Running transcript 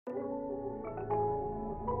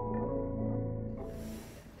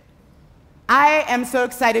I am so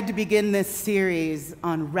excited to begin this series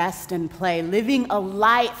on rest and play, living a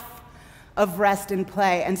life of rest and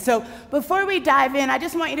play. And so before we dive in, I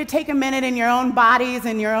just want you to take a minute in your own bodies,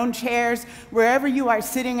 in your own chairs, wherever you are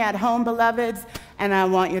sitting at home, beloveds, and I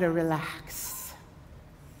want you to relax.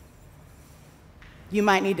 You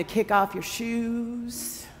might need to kick off your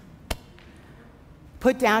shoes,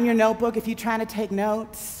 put down your notebook if you're trying to take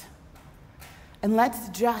notes, and let's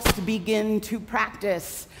just begin to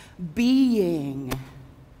practice being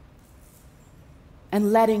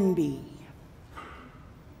and letting be.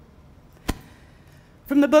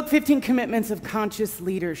 From the book, 15 Commitments of Conscious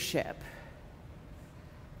Leadership,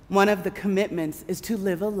 one of the commitments is to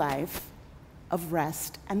live a life of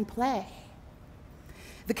rest and play.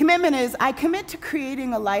 The commitment is, I commit to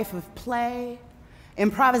creating a life of play,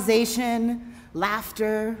 improvisation,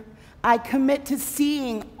 laughter. I commit to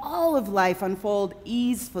seeing all of life unfold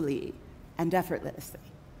easily and effortlessly.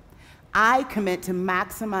 I commit to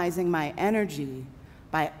maximizing my energy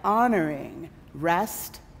by honoring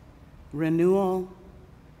rest, renewal,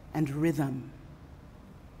 and rhythm.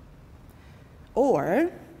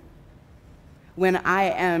 Or, when I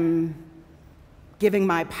am giving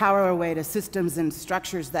my power away to systems and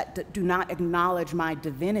structures that do not acknowledge my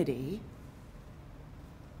divinity,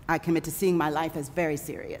 I commit to seeing my life as very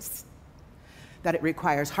serious, that it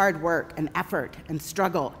requires hard work and effort and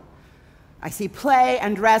struggle. I see play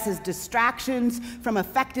and rest as distractions from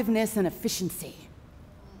effectiveness and efficiency.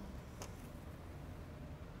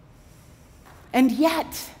 And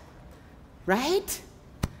yet, right?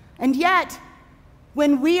 And yet,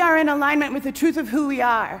 when we are in alignment with the truth of who we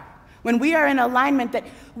are, when we are in alignment that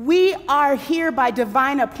we are here by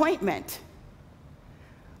divine appointment,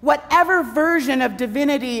 whatever version of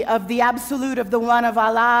divinity, of the absolute, of the one, of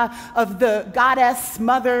Allah, of the goddess,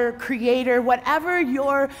 mother, creator, whatever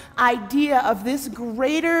your idea of this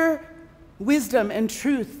greater wisdom and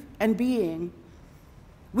truth and being,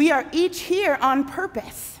 we are each here on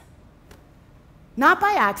purpose, not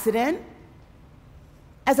by accident,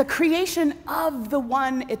 as a creation of the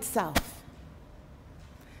one itself.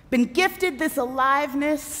 Been gifted this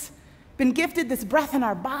aliveness, been gifted this breath in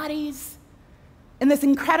our bodies, and this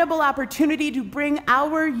incredible opportunity to bring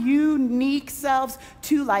our unique selves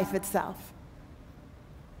to life itself.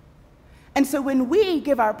 And so when we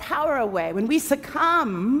give our power away, when we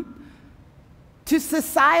succumb to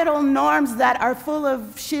societal norms that are full of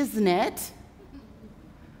shiznit,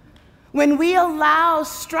 when we allow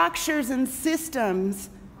structures and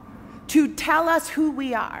systems to tell us who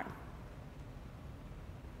we are,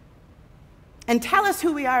 and tell us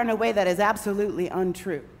who we are in a way that is absolutely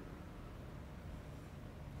untrue,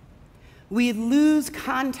 we lose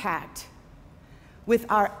contact with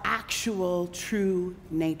our actual true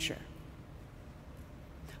nature.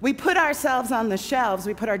 We put ourselves on the shelves,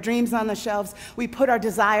 we put our dreams on the shelves, we put our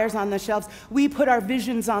desires on the shelves, we put our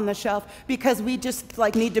visions on the shelf because we just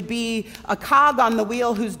need to be a cog on the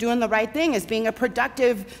wheel who's doing the right thing, as being a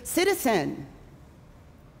productive citizen.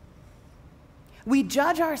 We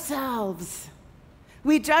judge ourselves.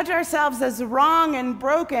 We judge ourselves as wrong and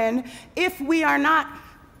broken if we are not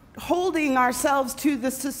holding ourselves to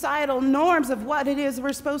the societal norms of what it is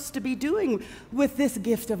we're supposed to be doing with this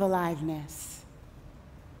gift of aliveness.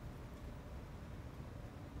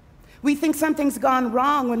 We think something's gone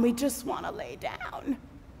wrong when we just want to lay down.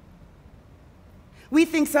 We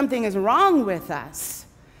think something is wrong with us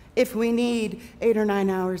if we need 8 or 9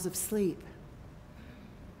 hours of sleep.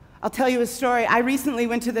 I'll tell you a story. I recently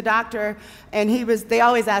went to the doctor, and they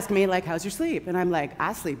always ask me, how's your sleep? And I'm like,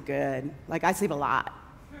 I sleep good. I sleep a lot.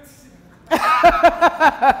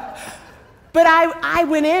 But I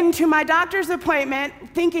went into my doctor's appointment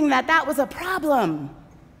thinking that was a problem.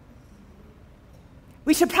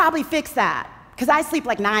 We should probably fix that, because I sleep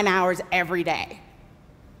 9 hours every day.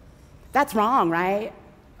 That's wrong, right?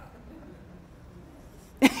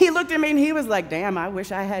 He looked at me and he was like, damn, I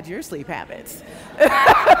wish I had your sleep habits.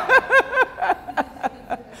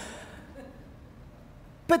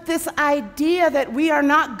 But this idea that we are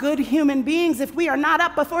not good human beings if we are not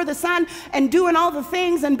up before the sun and doing all the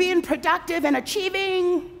things and being productive and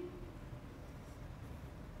achieving,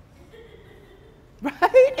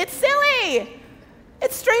 right? It's silly.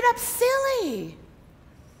 It's straight up silly.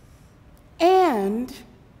 And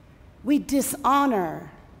we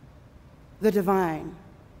dishonor the divine,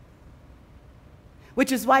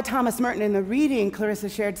 which is why Thomas Merton, in the reading Clarissa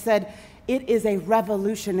shared, said, it is a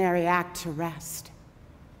revolutionary act to rest.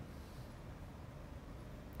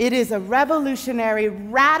 It is a revolutionary,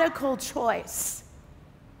 radical choice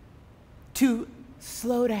to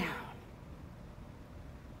slow down,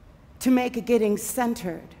 to make getting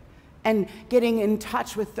centered and getting in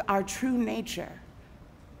touch with our true nature.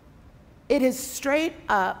 It is straight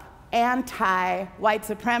up anti-white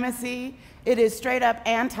supremacy. It is straight up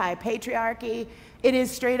anti-patriarchy. It is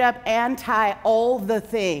straight up anti all the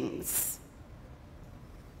things.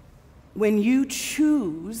 When you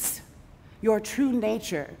choose your true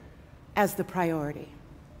nature as the priority.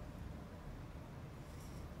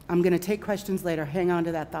 I'm going to take questions later. Hang on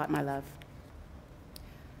to that thought, my love.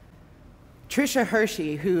 Tricia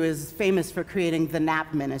Hershey, who is famous for creating the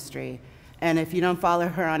NAP ministry, and if you don't follow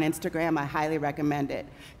her on Instagram, I highly recommend it.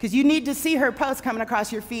 Because you need to see her posts coming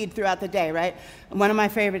across your feed throughout the day, right? And one of my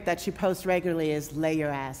favorite that she posts regularly is, lay your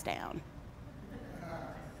ass down.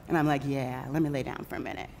 And I'm like, yeah, let me lay down for a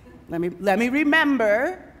minute. Let me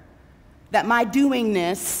remember that my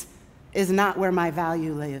doingness is not where my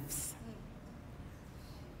value lives.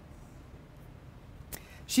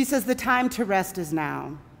 She says the time to rest is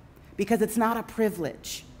now, because it's not a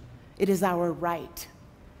privilege. It is our right.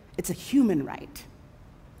 It's a human right.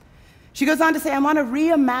 She goes on to say, I want to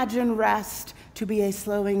reimagine rest to be a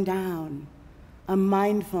slowing down, a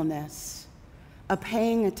mindfulness, a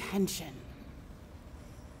paying attention.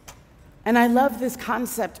 And I love this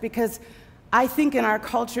concept because I think in our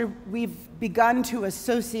culture we've begun to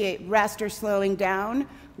associate rest or slowing down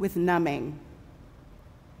with numbing,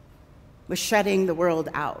 with shutting the world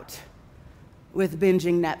out, with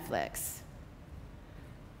binging Netflix.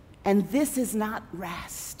 And this is not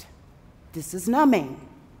rest. This is numbing.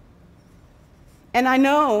 And I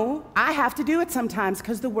know I have to do it sometimes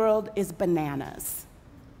because the world is bananas.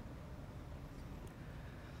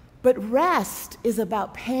 But rest is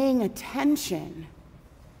about paying attention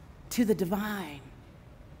to the divine,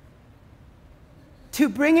 to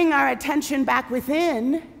bringing our attention back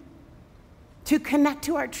within to connect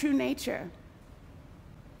to our true nature.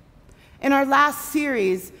 In our last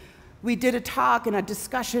series, we did a talk and a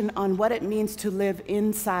discussion on what it means to live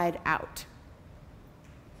inside out.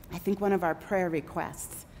 I think one of our prayer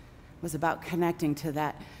requests was about connecting to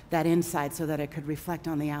that inside so that it could reflect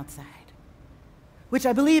on the outside, which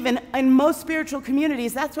I believe in most spiritual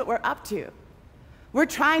communities, that's what we're up to. We're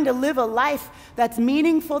trying to live a life that's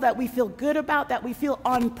meaningful, that we feel good about, that we feel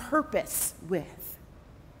on purpose with.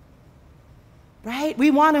 Right? We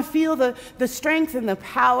want to feel the strength and the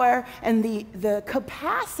power and the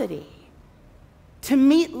capacity to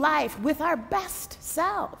meet life with our best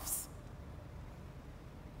selves.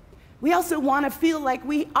 We also want to feel like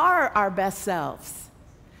we are our best selves.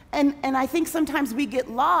 And I think sometimes we get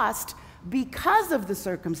lost because of the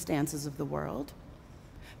circumstances of the world,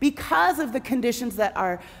 because of the conditions that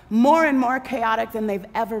are more and more chaotic than they've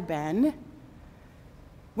ever been,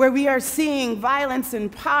 where we are seeing violence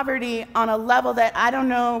and poverty on a level that I don't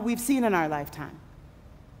know we've seen in our lifetime.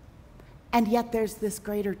 And yet there's this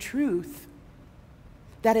greater truth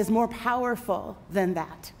that is more powerful than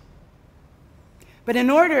that. But in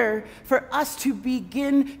order for us to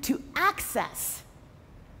begin to access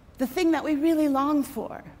the thing that we really long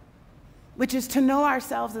for, which is to know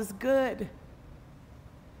ourselves as good,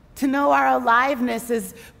 to know our aliveness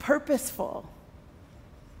as purposeful,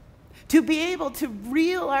 to be able to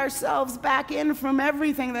reel ourselves back in from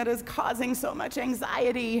everything that is causing so much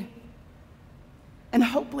anxiety and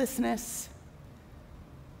hopelessness.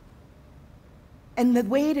 And the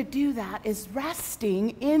way to do that is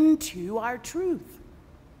resting into our truth.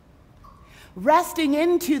 Resting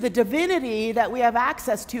into the divinity that we have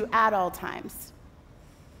access to at all times.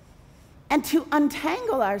 And to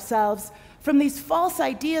untangle ourselves from these false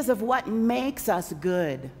ideas of what makes us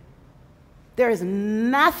good. There is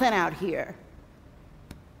nothing out here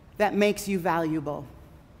that makes you valuable.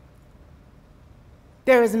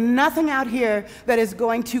 There is nothing out here that is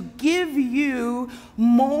going to give you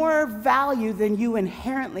more value than you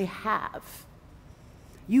inherently have.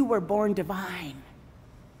 You were born divine.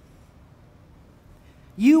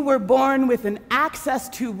 You were born with an access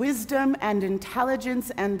to wisdom and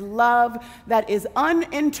intelligence and love that is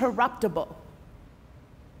uninterruptible.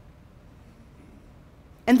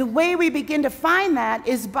 And the way we begin to find that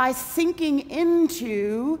is by sinking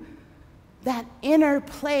into that inner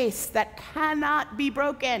place that cannot be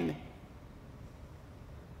broken,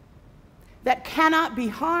 that cannot be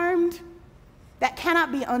harmed, that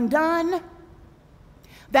cannot be undone,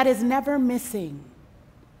 that is never missing.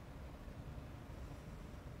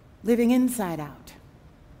 Living inside out.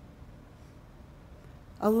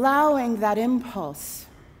 Allowing that impulse,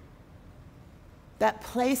 that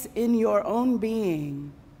place in your own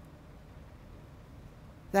being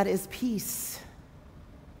that is peace,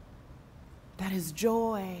 that is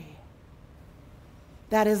joy,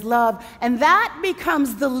 that is love, and that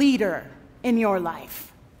becomes the leader in your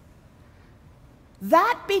life.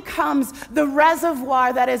 that becomes the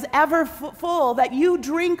reservoir that is ever full, that you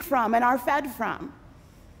drink from and are fed from.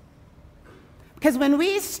 Because when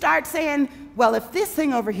we start saying, well, if this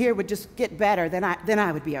thing over here would just get better, then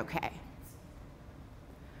I would be okay.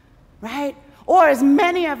 Right? Or as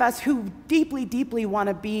many of us who deeply, deeply want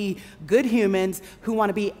to be good humans, who want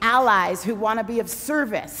to be allies, who want to be of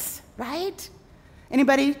service, right?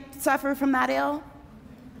 Anybody suffer from that ill?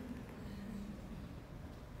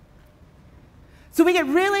 So we get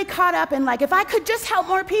really caught up in like, if I could just help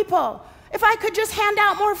more people, if I could just hand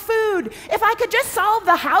out more food, if I could just solve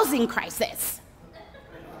the housing crisis,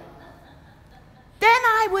 then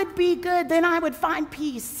I would be good, then I would find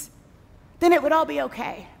peace, then it would all be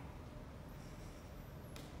okay.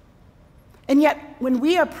 And yet, when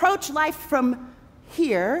we approach life from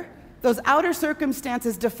here, those outer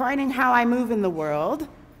circumstances defining how I move in the world,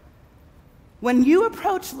 when you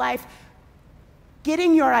approach life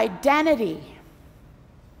getting your identity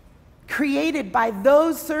created by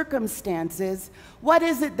those circumstances, what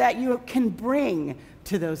is it that you can bring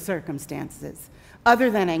to those circumstances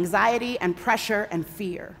other than anxiety and pressure and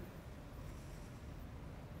fear?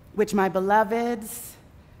 Which, my beloveds,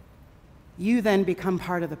 you then become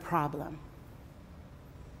part of the problem.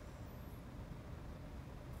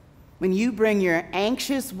 When you bring your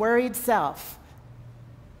anxious, worried self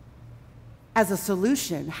as a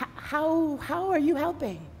solution, how are you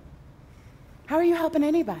helping? How are you helping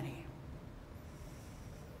anybody?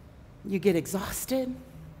 You get exhausted,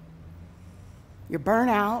 you're burnt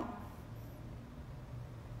out,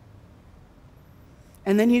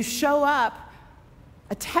 and then you show up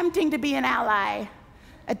attempting to be an ally,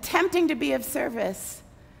 attempting to be of service.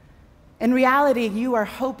 In reality, you are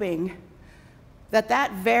hoping that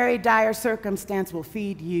that very dire circumstance will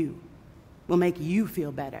feed you, will make you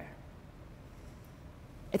feel better.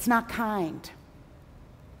 It's not kind.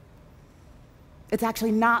 It's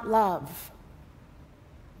actually not love.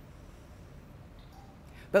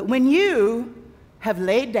 But when you have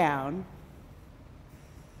laid down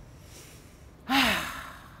and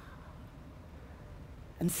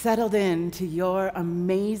settled into your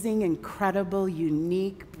amazing, incredible,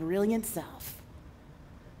 unique, brilliant self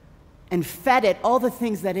and fed it all the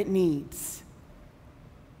things that it needs,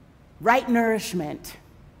 right nourishment,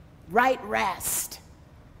 right rest,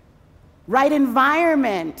 right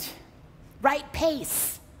environment, right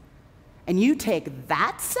pace, and you take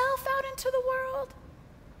that self out into the world,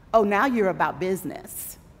 oh, now you're about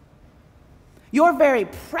business. Your very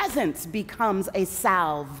presence becomes a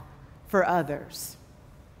salve for others.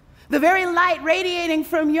 The very light radiating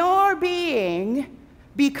from your being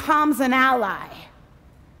becomes an ally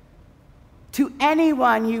to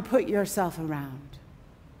anyone you put yourself around.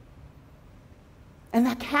 And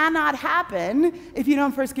that cannot happen if you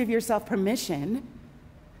don't first give yourself permission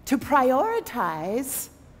to prioritize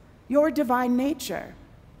your divine nature.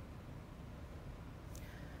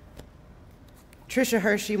 Tricia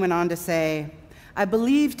Hershey went on to say, I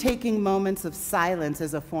believe taking moments of silence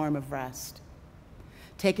is a form of rest.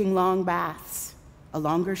 Taking long baths, a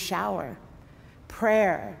longer shower,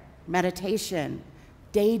 prayer, meditation,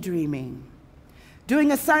 daydreaming,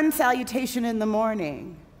 doing a sun salutation in the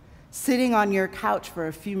morning, sitting on your couch for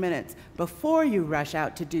a few minutes before you rush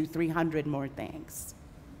out to do 300 more things.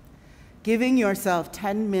 Giving yourself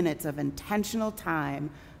 10 minutes of intentional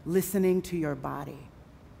time listening to your body.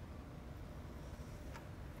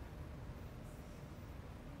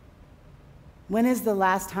 When is the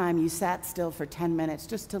last time you sat still for 10 minutes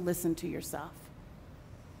just to listen to yourself?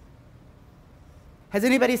 Has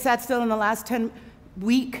anybody sat still in the last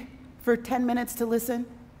week for 10 minutes to listen?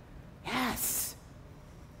 Yes.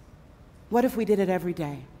 What if we did it every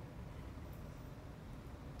day?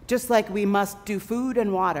 Just like we must do food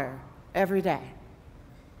and water every day.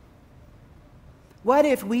 What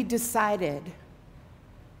if we decided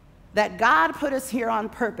that God put us here on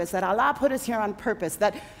purpose, that Allah put us here on purpose,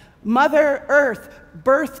 that Mother Earth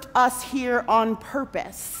birthed us here on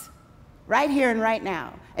purpose, right here and right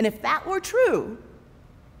now? And if that were true,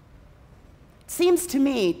 it seems to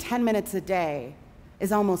me 10 minutes a day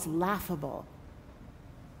is almost laughable.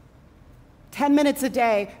 10 minutes a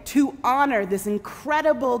day to honor this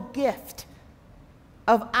incredible gift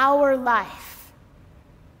of our life.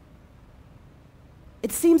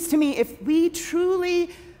 It seems to me if we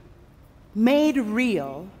truly made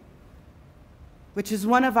real, which is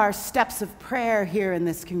one of our steps of prayer here in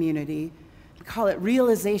this community, we call it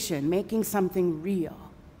realization, making something real.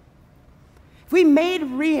 If we made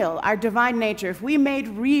real our divine nature, if we made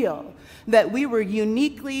real that we were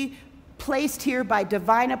uniquely placed here by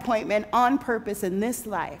divine appointment on purpose in this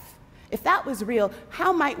life, if that was real,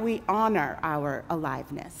 how might we honor our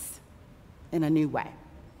aliveness? in a new way.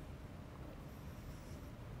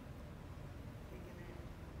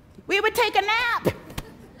 We would take a nap.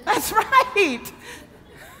 That's right.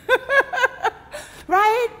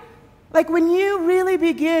 Right? Like when you really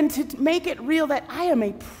begin to make it real that I am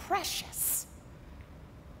a precious,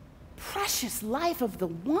 precious life of the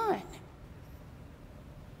one.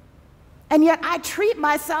 And yet I treat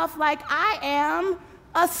myself like I am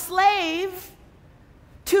a slave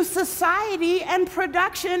to society and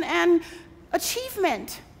production and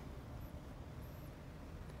achievement.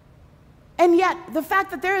 And yet, the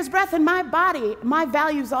fact that there is breath in my body, my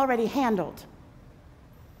value is already handled.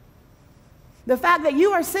 The fact that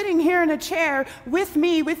you are sitting here in a chair with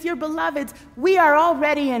me, with your beloveds, we are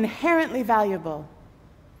already inherently valuable.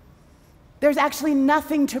 There's actually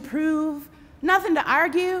nothing to prove, nothing to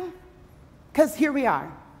argue, because here we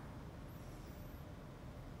are.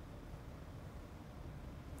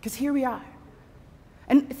 Because here we are.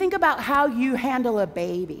 And think about how you handle a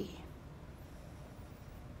baby.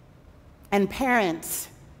 And parents,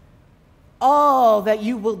 all that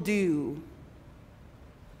you will do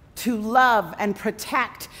to love and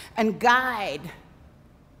protect and guide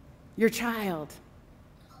your child.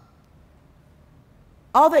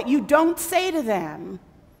 All that you don't say to them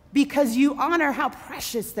because you honor how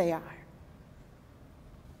precious they are.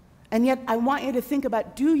 And yet, I want you to think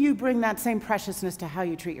about, do you bring that same preciousness to how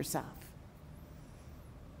you treat yourself?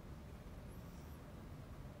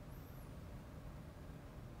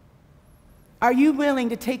 Are you willing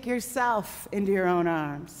to take yourself into your own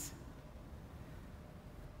arms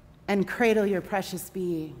and cradle your precious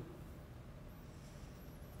being?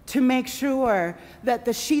 To make sure that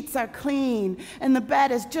the sheets are clean and the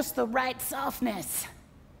bed is just the right softness.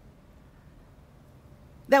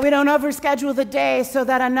 That we don't overschedule the day so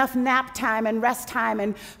that enough nap time and rest time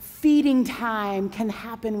and feeding time can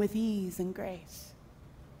happen with ease and grace.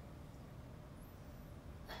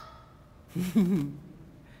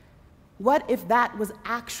 What if that was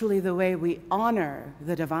actually the way we honor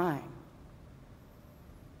the divine?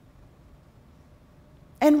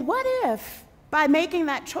 And what if, by making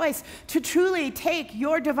that choice to truly take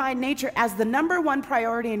your divine nature as the #1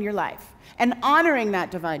 priority in your life and honoring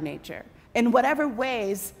that divine nature in whatever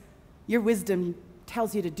ways your wisdom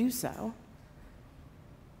tells you to do so,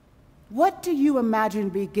 what do you imagine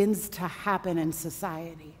begins to happen in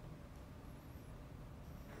society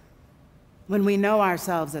when we know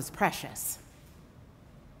ourselves as precious?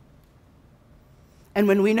 And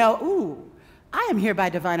when we know, ooh, I am here by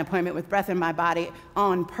divine appointment with breath in my body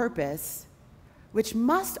on purpose, which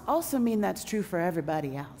must also mean that's true for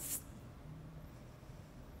everybody else.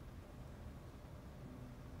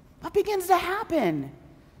 What begins to happen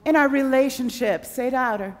in our relationships? Say it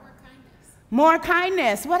louder. More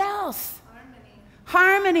kindness. What else?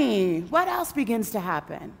 Harmony. What else begins to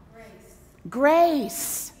happen?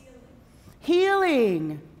 Grace.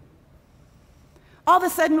 Healing. All of a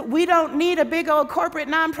sudden, we don't need a big old corporate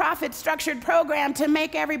nonprofit structured program to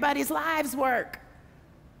make everybody's lives work.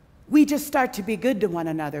 We just start to be good to one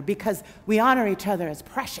another because we honor each other as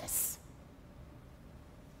precious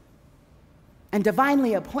and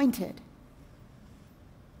divinely appointed.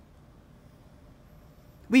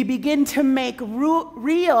 We begin to make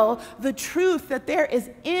real the truth that there is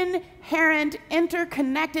inherent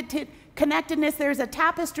interconnectedness. There's a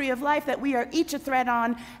tapestry of life that we are each a thread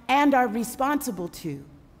on and are responsible to.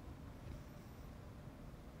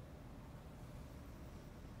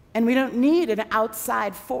 And we don't need an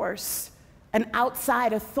outside force, an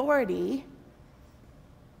outside authority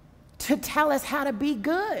to tell us how to be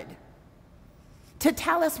good, to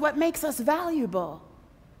tell us what makes us valuable,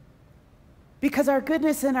 because our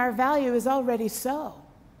goodness and our value is already so.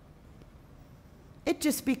 It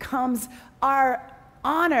just becomes our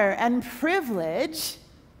honor and privilege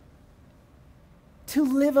to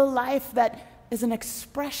live a life that is an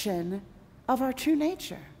expression of our true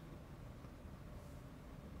nature.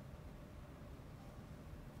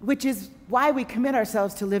 Which is why we commit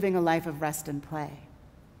ourselves to living a life of rest and play.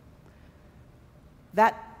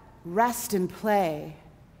 That rest and play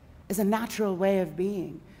is a natural way of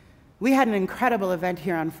being. We had an incredible event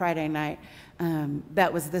here on Friday night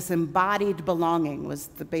that was this embodied belonging was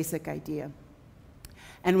the basic idea.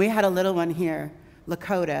 And we had a little one here,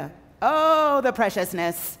 Lakota. Oh, the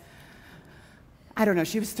preciousness. I don't know,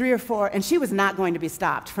 she was 3 or 4, and she was not going to be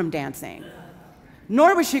stopped from dancing.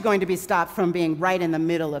 Nor was she going to be stopped from being right in the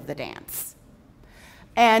middle of the dance.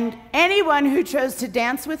 And anyone who chose to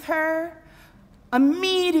dance with her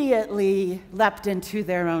immediately leapt into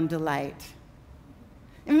their own delight.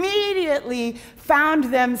 Immediately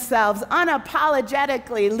found themselves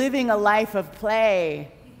unapologetically living a life of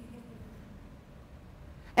play.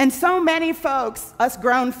 And so many folks, us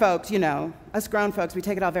grown folks, we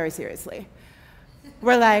take it all very seriously.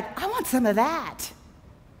 We're like, I want some of that.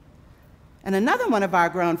 And another one of our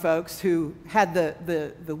grown folks who had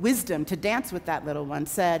the wisdom to dance with that little one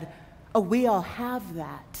said, oh, we all have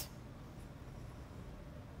that.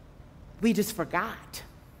 We just forgot.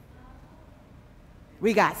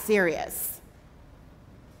 We got serious.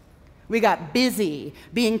 We got busy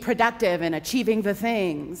being productive and achieving the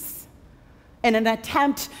things in an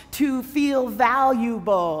attempt to feel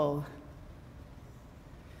valuable.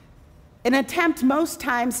 An attempt most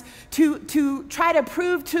times to try to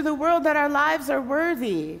prove to the world that our lives are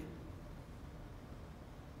worthy,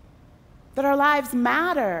 that our lives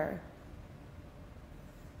matter.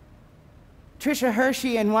 Tricia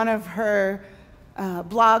Hershey, in one of her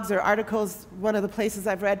blogs or articles, one of the places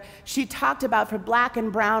I've read, she talked about for black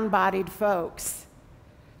and brown-bodied folks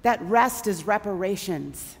that rest is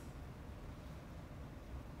reparations.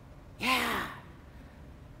 Yeah.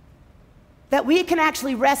 That we can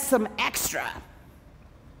actually rest some extra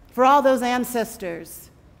for all those ancestors.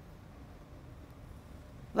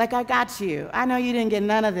 Like, I got you. I know you didn't get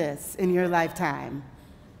none of this in your lifetime.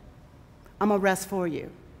 I'm gonna rest for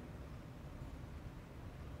you.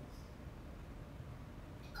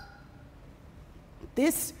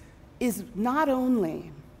 This is not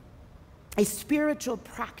only a spiritual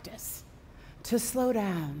practice to slow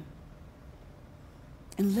down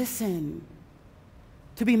and listen,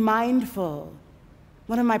 to be mindful.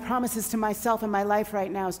 One of my promises to myself in my life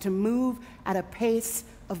right now is to move at a pace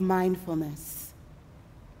of mindfulness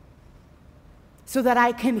so that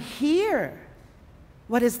I can hear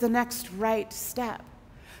what is the next right step,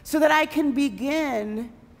 so that I can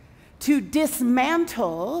begin to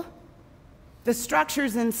dismantle the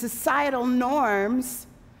structures and societal norms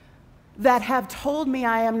that have told me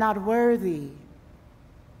I am not worthy,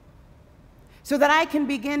 so that I can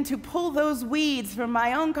begin to pull those weeds from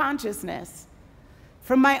my own consciousness,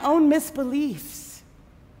 from my own misbeliefs,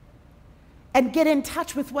 and get in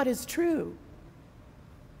touch with what is true.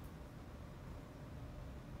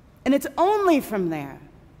 And it's only from there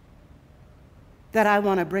that I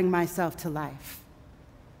want to bring myself to life,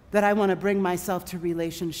 that I want to bring myself to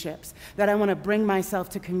relationships, that I want to bring myself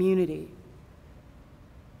to community.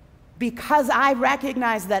 Because I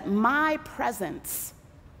recognize that my presence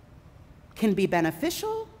can be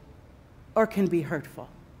beneficial or can be hurtful.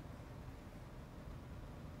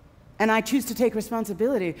 And I choose to take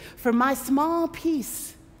responsibility for my small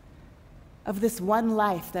piece of this one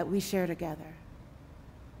life that we share together.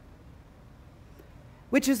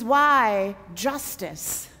 Which is why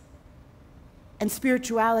justice and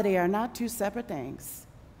spirituality are not two separate things.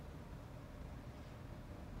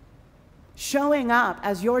 Showing up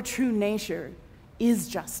as your true nature is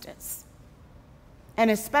justice. And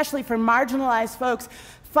especially for marginalized folks,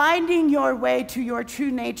 finding your way to your true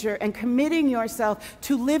nature and committing yourself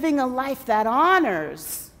to living a life that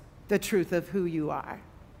honors the truth of who you are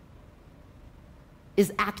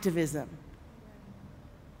is activism.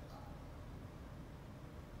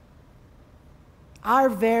 Our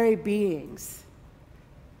very beings,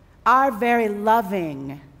 our very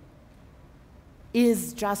loving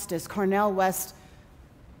is justice. Cornel West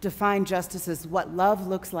defined justice as what love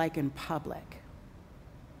looks like in public.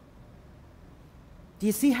 Do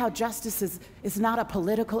you see how justice is not a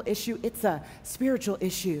political issue? It's a spiritual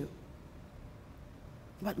issue.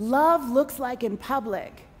 What love looks like in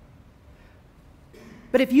public.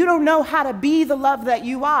 But if you don't know how to be the love that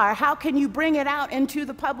you are, how can you bring it out into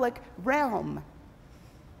the public realm?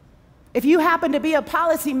 If you happen to be a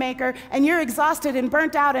policymaker and you're exhausted and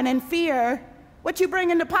burnt out and in fear, what you bring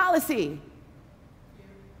into policy?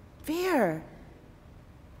 Fear.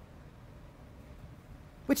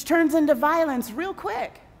 Which turns into violence real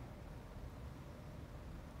quick.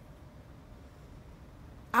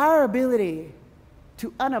 Our ability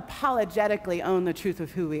to unapologetically own the truth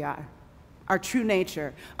of who we are, our true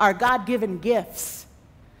nature, our God-given gifts,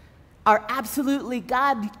 our absolutely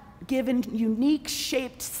God-given, unique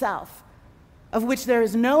shaped self, of which there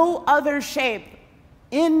is no other shape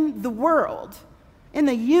in the world, in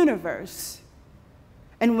the universe.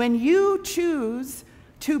 And when you choose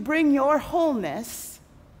to bring your wholeness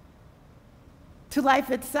to life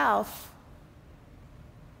itself,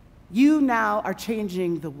 you now are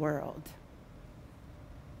changing the world.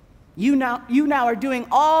 You now are doing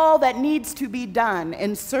all that needs to be done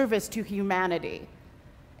in service to humanity,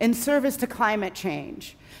 in service to climate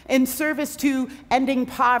change, in service to ending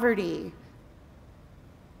poverty.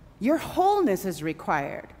 Your wholeness is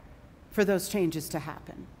required for those changes to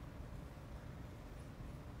happen.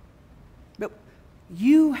 But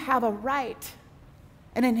you have a right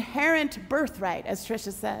an inherent birthright, as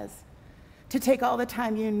Tricia says, to take all the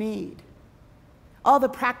time you need, all the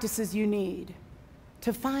practices you need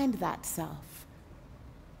to find that self,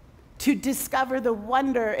 to discover the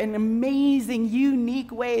wonder and amazing,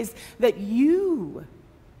 unique ways that you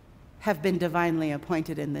have been divinely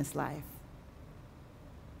appointed in this life.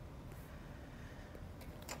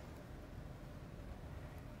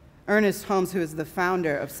 Ernest Holmes, who is the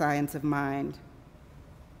founder of Science of Mind,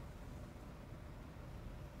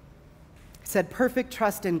 said, "Perfect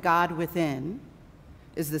trust in God within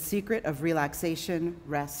is the secret of relaxation,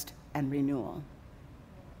 rest, and renewal."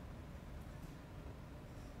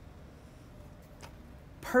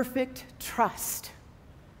 Perfect trust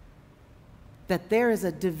that there is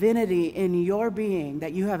a divinity in your being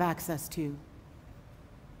that you have access to.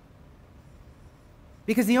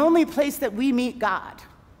 Because the only place that we meet God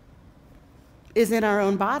is in our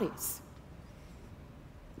own bodies.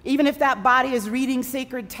 Even if that body is reading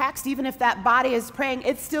sacred text, even if that body is praying,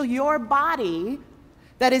 it's still your body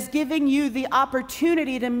that is giving you the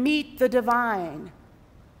opportunity to meet the divine.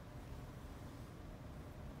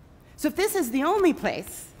 So if this is the only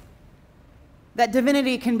place that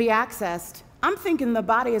divinity can be accessed, I'm thinking the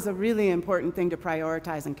body is a really important thing to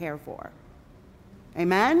prioritize and care for.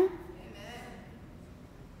 Amen? Amen.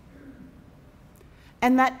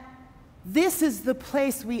 And that this is the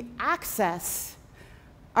place we access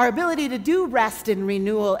our ability to do rest and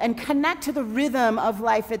renewal and connect to the rhythm of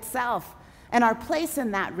life itself and our place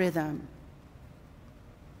in that rhythm.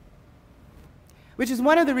 Which is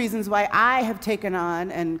one of the reasons why I have taken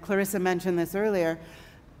on, and Clarissa mentioned this earlier,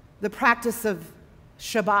 the practice of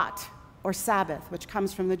Shabbat, or Sabbath, which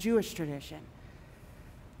comes from the Jewish tradition,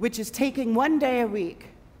 which is taking one day a week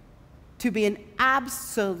to be an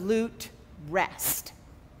absolute rest.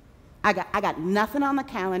 I got nothing on the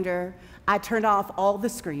calendar. I turned off all the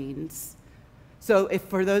screens. So if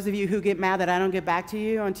for those of you who get mad that I don't get back to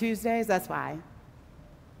you on Tuesdays, that's why.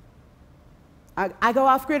 I go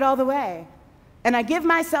off grid all the way. And I give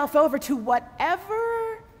myself over to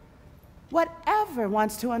whatever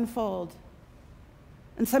wants to unfold.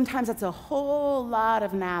 And sometimes it's a whole lot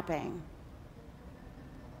of napping.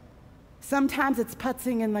 Sometimes it's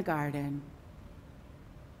putzing in the garden.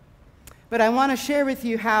 But I want to share with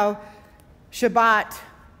you how Shabbat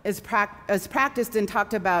is practiced and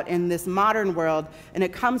talked about in this modern world, and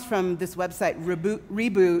it comes from this website,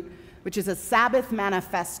 Reboot, which is a Sabbath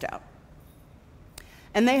manifesto.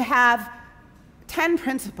 And they have 10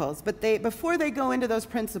 principles, but before they go into those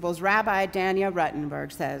principles, Rabbi Danya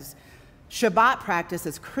Ruttenberg says, Shabbat practice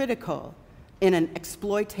is critical in an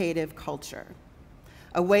exploitative culture,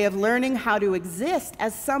 a way of learning how to exist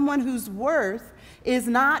as someone whose worth is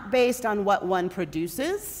not based on what one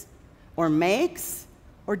produces or makes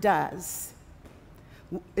or does.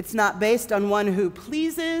 It's not based on one who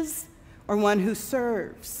pleases or one who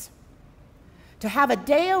serves. To have a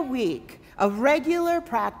day a week of regular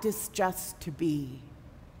practice just to be.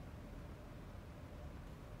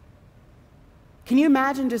 Can you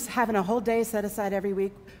imagine just having a whole day set aside every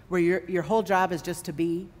week where your whole job is just to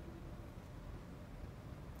be?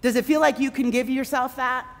 Does it feel like you can give yourself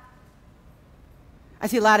that? I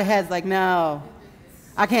see a lot of heads like, no,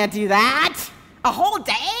 I can't do that. A whole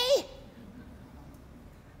day?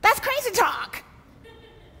 That's crazy talk.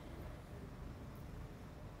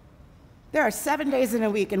 There are 7 days in a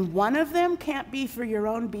week, and one of them can't be for your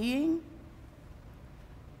own being.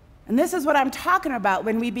 And this is what I'm talking about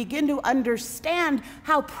when we begin to understand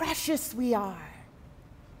how precious we are.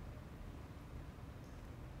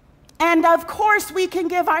 And of course, we can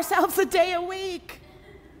give ourselves a day a week.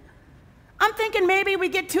 I'm thinking maybe we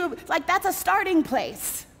get to, like, that's a starting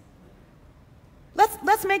place.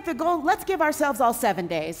 Let's make the goal, let's give ourselves all 7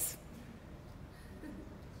 days.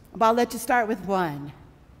 But I'll let you start with one.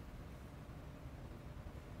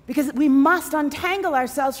 Because we must untangle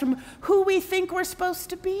ourselves from who we think we're supposed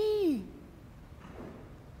to be.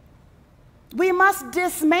 We must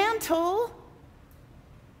dismantle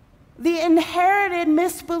the inherited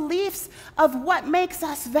misbeliefs of what makes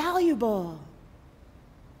us valuable.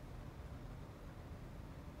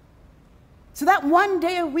 So that one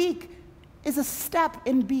day a week is a step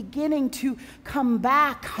in beginning to come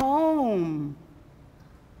back home.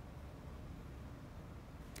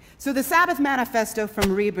 So the Sabbath Manifesto from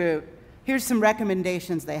Reboot, here's some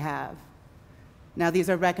recommendations they have. Now these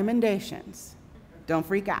are recommendations. Don't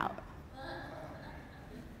freak out.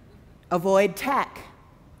 Avoid tech.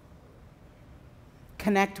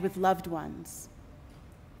 Connect with loved ones.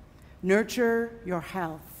 Nurture your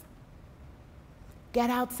health.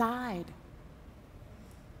 Get outside.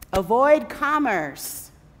 Avoid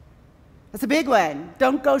commerce. That's a big one.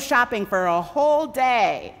 Don't go shopping for a whole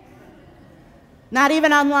day, not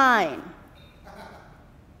even online.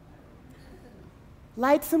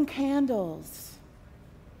 Light some candles,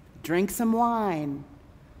 drink some wine,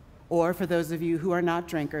 or for those of you who are not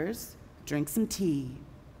drinkers, drink some tea.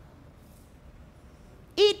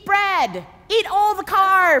 Eat bread, eat all the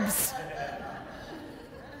carbs.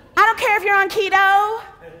 I don't care if you're on keto,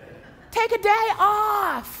 take a day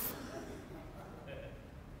off.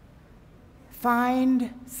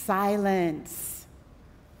 Find silence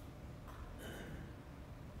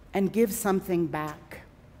and give something back.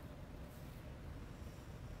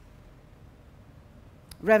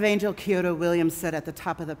 Rev. Angel Kyoto Williams said at the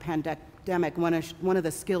top of the pandemic, one of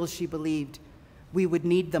the skills she believed we would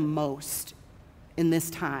need the most in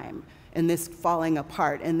this time, in this falling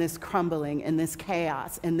apart, in this crumbling, in this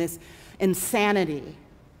chaos, in this insanity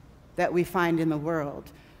that we find in the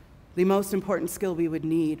world. The most important skill we would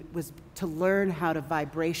need was to learn how to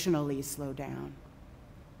vibrationally slow down.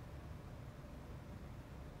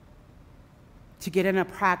 To get in a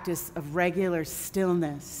practice of regular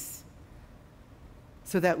stillness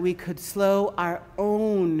so that we could slow our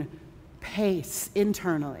own pace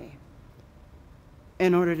internally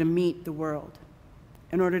in order to meet the world,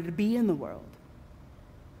 in order to be in the world.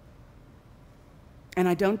 And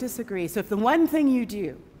I don't disagree. So if the one thing you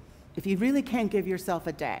do, if you really can't give yourself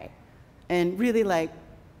a day, and really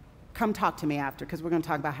come talk to me after, because we're going to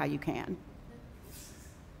talk about how you can.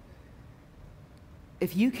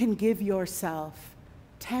 If you can give yourself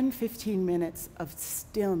 10, 15 minutes of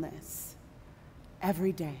stillness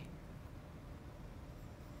every day,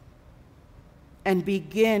 and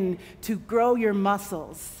begin to grow your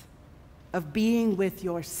muscles of being with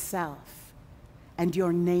yourself and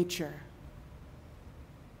your nature.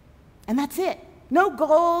 And that's it. No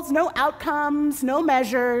goals, no outcomes, no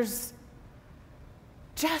measures.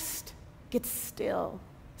 Just get still.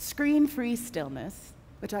 Screen-free stillness,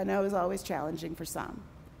 which I know is always challenging for some.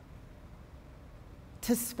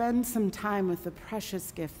 To spend some time with the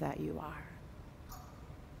precious gift that you are.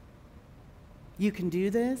 You can do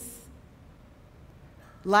this.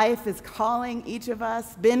 Life is calling each of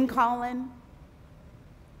us, been calling.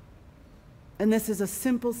 And this is a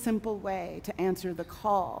simple, simple way to answer the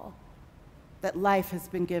call that life has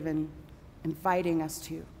been given, inviting us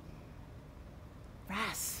to.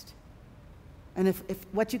 Rest. And if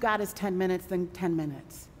what you got is 10 minutes, then 10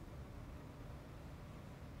 minutes.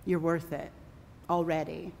 You're worth it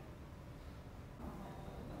already.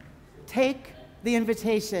 Take the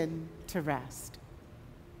invitation to rest.